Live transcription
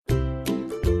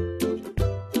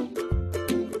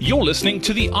You're listening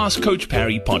to the Ask Coach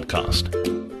Parry podcast.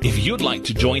 If you'd like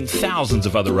to join thousands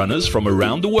of other runners from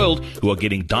around the world who are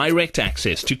getting direct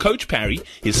access to Coach Parry,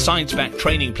 his science-backed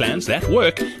training plans that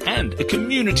work, and a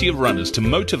community of runners to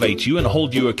motivate you and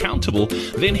hold you accountable,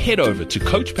 then head over to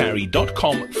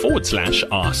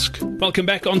coachparry.com/ask. Welcome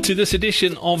back onto this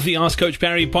edition of the Ask Coach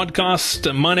Parry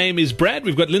podcast. My name is Brad.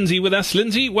 We've got Lindsay with us.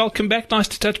 Lindsay, welcome back. Nice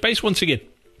to touch base once again.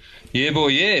 Yeah, boy,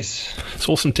 yes. It's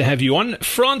awesome to have you on.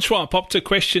 Francois popped a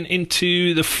question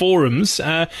into the forums.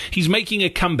 He's making a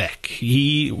comeback.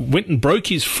 He went and broke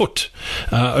his foot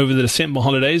over the December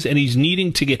holidays, and he's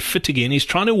needing to get fit again. He's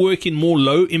trying to work in more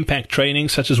low-impact training,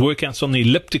 such as workouts on the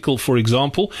elliptical, for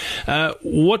example.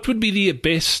 What would be the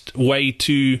best way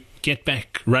to get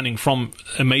back running from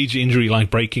a major injury like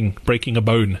breaking a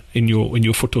bone in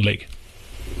your foot or leg?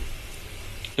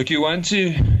 Look, you want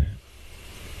to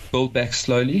build back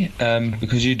slowly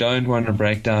because you don't want to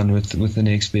break down with the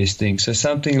next best thing. So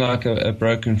something like a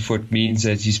broken foot means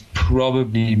that he's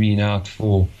probably been out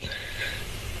for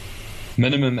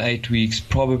minimum 8 weeks,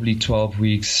 probably 12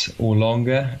 weeks or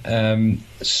longer.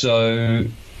 So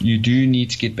you do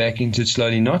need to get back into it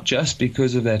slowly, not just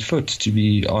because of that foot, to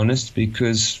be honest,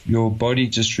 because your body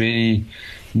just really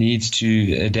needs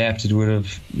to adapt. It would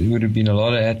have been a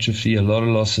lot of atrophy, a lot of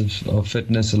loss of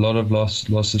fitness, a lot of loss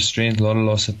of strength, a lot of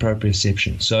loss of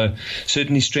proprioception. So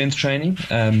certainly strength training,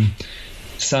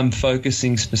 some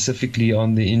focusing specifically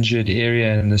on the injured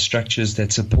area and the structures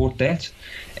that support that,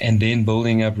 and then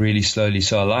building up really slowly.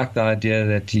 So I like the idea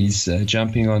that he's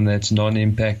jumping on that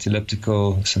non-impact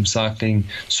elliptical. Some cycling,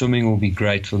 swimming will be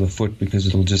great for the foot because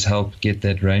it'll just help get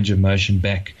that range of motion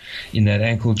back in that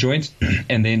ankle joint,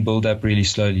 and then build up really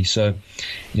slowly. So,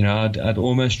 I'd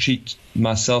almost treat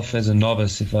myself as a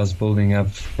novice if I was building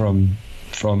up from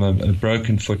a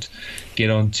broken foot. Get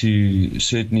on to,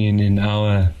 certainly in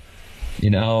our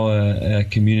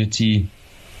community,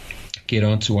 get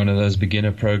onto one of those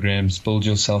beginner programs, build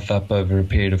yourself up over a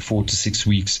period of 4 to 6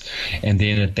 weeks, and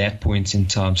then at that point in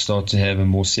time start to have a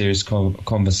more serious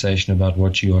conversation about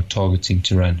what you are targeting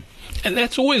to run. And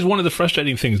that's always one of the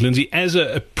frustrating things, Lindsay, as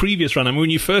a previous runner. I mean, when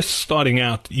you're first starting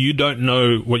out, you don't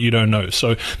know what you don't know.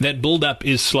 So that build-up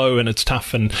is slow and it's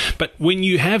tough. But when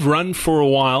you have run for a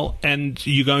while and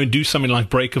you go and do something like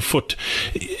break a foot,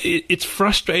 it's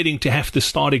frustrating to have to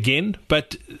start again.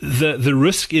 But the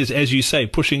risk is, as you say,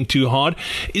 pushing too hard.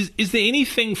 Is there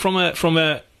anything from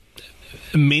a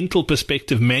mental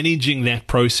perspective managing that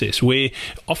process where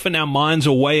often our minds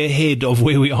are way ahead of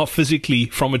where we are physically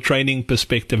from a training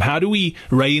perspective? How do we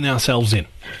rein ourselves in?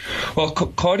 Well,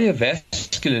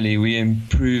 cardiovascularly, we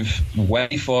improve way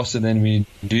faster than we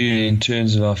do in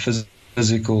terms of our physical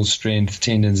strength,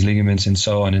 tendons, ligaments, and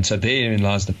so on. And so therein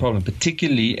lies the problem,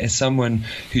 particularly as someone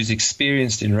who's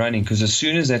experienced in running, because as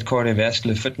soon as that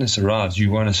cardiovascular fitness arrives,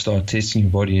 you want to start testing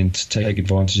your body and to take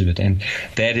advantage of it. And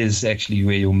that is actually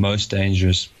where your most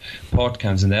dangerous part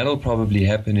comes. And that'll probably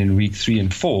happen in week 3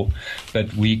 and 4.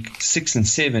 But week 6 and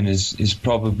 7 is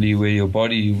probably where your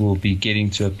body will be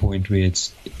getting to a point where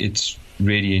it's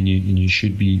ready and you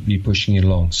should be pushing it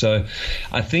along. So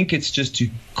I think it's just to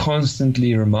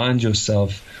constantly remind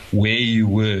yourself where you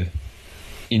were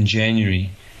in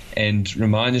January and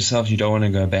remind yourself you don't want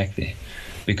to go back there,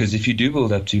 because if you do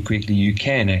build up too quickly, you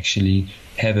can actually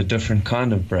have a different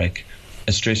kind of break,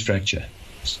 a stress fracture.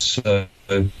 So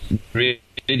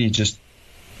really just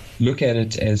look at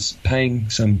it as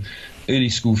paying some early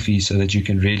school fees so that you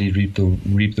can really reap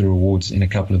the rewards in a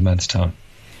couple of months' time.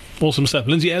 Awesome stuff.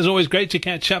 Lindsay, as always, great to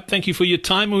catch up. Thank you for your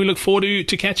time, and we look forward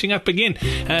to catching up again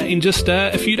in just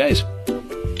a few days.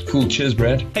 Cool. Cheers,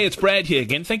 Brad. Hey, it's Brad here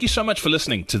again. Thank you so much for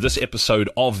listening to this episode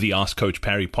of the Ask Coach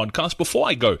Parry podcast. Before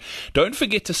I go, don't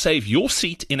forget to save your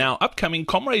seat in our upcoming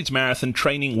Comrades Marathon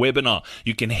training webinar.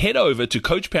 You can head over to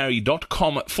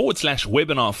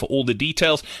coachparry.com/webinar for all the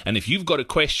details. And if you've got a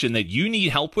question that you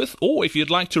need help with, or if you'd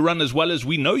like to run as well as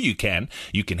we know you can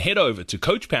head over to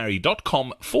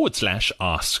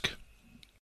coachparry.com/ask.